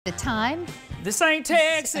The time? This ain't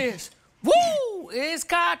Texas. Woo! It's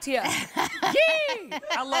Katya. Yeah!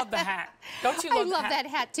 I love the hat. Don't you love the hat? I love that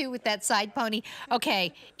hat too with that side pony.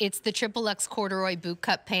 Okay, it's the TripleLuxe Corduroy boot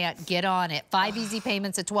cut pant. Get on it. 5 easy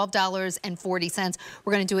payments at $12.40.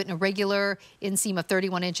 We're going to do it in a regular inseam of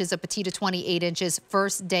 31 inches, a petite of 28 inches.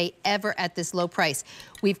 First day ever at this low price.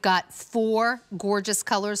 We've got 4 gorgeous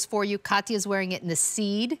colors for you. Katya's wearing it in the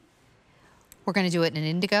seed. We're going to do it in an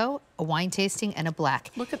indigo, a wine tasting, and a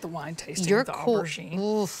black. Look at the wine tasting with the aubergine.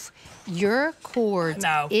 Oof, your cord,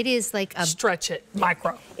 no. It is like a... Stretch it,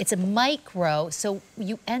 micro. It's a micro, so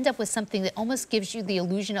you end up with something that almost gives you the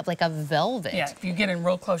illusion of like a velvet. Yeah, if you get in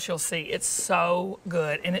real close, you'll see. It's so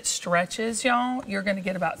good. And it stretches, y'all. You're going to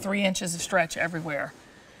get about 3 inches of stretch everywhere.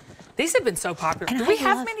 These have been so popular. Do we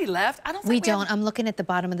have many left? I don't think we don't. I'm looking at the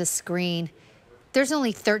bottom of the screen. There's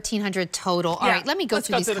only 1,300 total. All right, let me go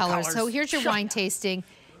through these colors. So here's your wine tasting.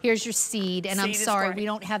 Here's your seed. And I'm sorry, we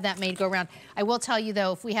don't have that made go around. I will tell you,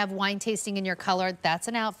 though, if we have wine tasting in your color, that's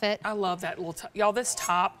an outfit. I love that little top. Y'all, this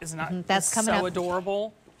top is not that's coming so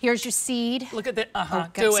adorable. Here's your seed. Look at that. Oh,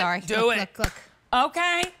 do sorry. it. Do it. Look.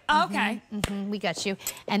 Okay. Okay. We got you.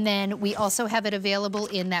 And then we also have it available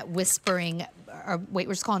in that whispering, wait,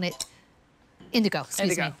 we're just calling it indigo.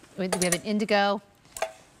 Excuse me. We have an indigo.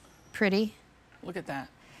 Pretty. Look at that.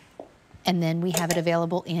 And then we have it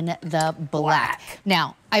available in the black.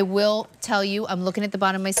 Now, I will tell you, I'm looking at the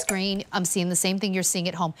bottom of my screen. I'm seeing the same thing you're seeing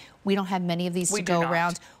at home. We don't have many of these to go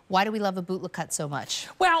around. Why do we love a bootleg cut so much?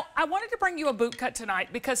 Well, I wanted to bring you a boot cut tonight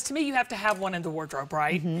because to me, you have to have one in the wardrobe,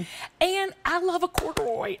 right? And I love a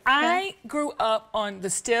corduroy. I grew up on the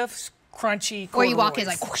stiff, crunchy corduroys. Where you walk in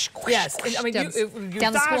like whoosh, whoosh, yes. whoosh, I mean, you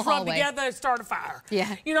down the school rub hallway together and start a fire.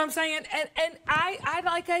 Yeah. You know what I'm saying? And I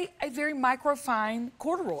like a very micro fine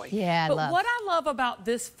corduroy. Yeah, But what I love about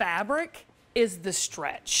this fabric is the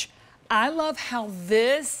stretch. I love how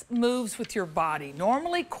this moves with your body.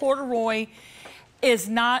 Normally, corduroy is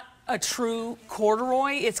not a true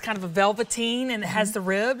corduroy. It's kind of a velveteen and it has the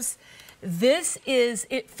ribs. This is,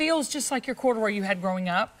 it feels just like your corduroy you had growing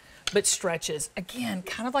up, but stretches. Again,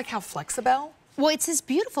 kind of like how Flexibelle. Well, it's this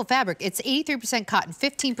beautiful fabric. It's 83% cotton,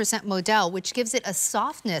 15% modal, which gives it a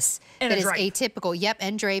softness that is atypical. Yep,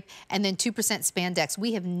 and drape, and then 2% spandex.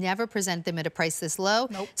 We have never presented them at a price this low.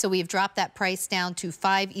 Nope. So we have dropped that price down to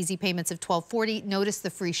 5 easy payments of $12.40. Notice the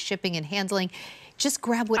free shipping and handling. Just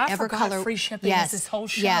grab whatever color. Free shipping is this whole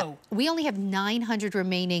show. Yeah, we only have 900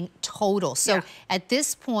 remaining total. So at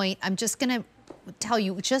this point, I'm just gonna tell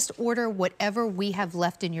you, just order whatever we have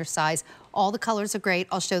left in your size. All the colors are great.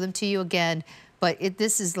 I'll show them to you again, but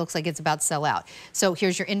this looks like it's about to sell out. So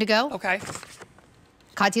here's your indigo. Okay.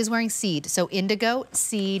 Katya's wearing seed. So indigo,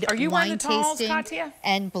 seed, are you wine wearing the talls, tasting, Katya?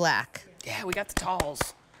 and black. Yeah, we got the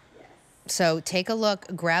talls. So take a look,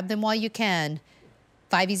 grab them while you can.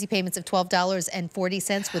 5 easy payments of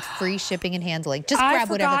 $12.40 with free shipping and handling. Just grab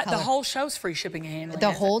whatever color. The whole show's free shipping and handling.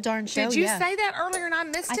 The whole darn show, Did you say that earlier and I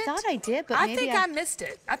missed it? I thought I did, but maybe I think I missed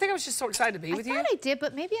it. I think I was just so excited to be with you. I thought I did,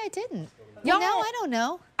 but maybe I didn't. You know, I don't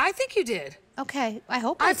know. I think you did. Okay, I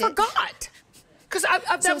hope I did. I forgot. Because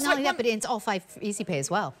so not only that, but it's all 5 easy pay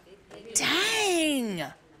as well. Dang.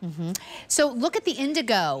 So look at the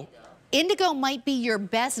indigo. Indigo might be your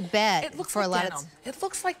best bet. It looks for like a lot denim. It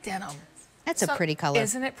looks like denim. That's a pretty color.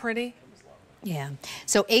 Isn't it pretty? Yeah.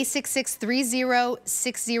 So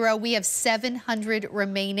A663060. We have 700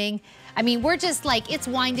 remaining. I mean, we're just like, it's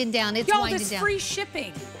winding down. It's winding down. This free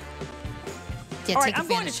shipping. Yeah, all right, I'm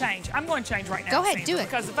going to change. I'm going to change right now. Go ahead, do it.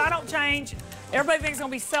 Because if I don't change, everybody thinks it's going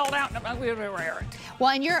to be sold out and I'm not going to be able to wear it. Well,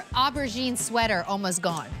 and your aubergine sweater almost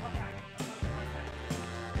gone.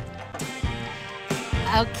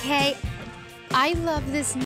 Okay. I love this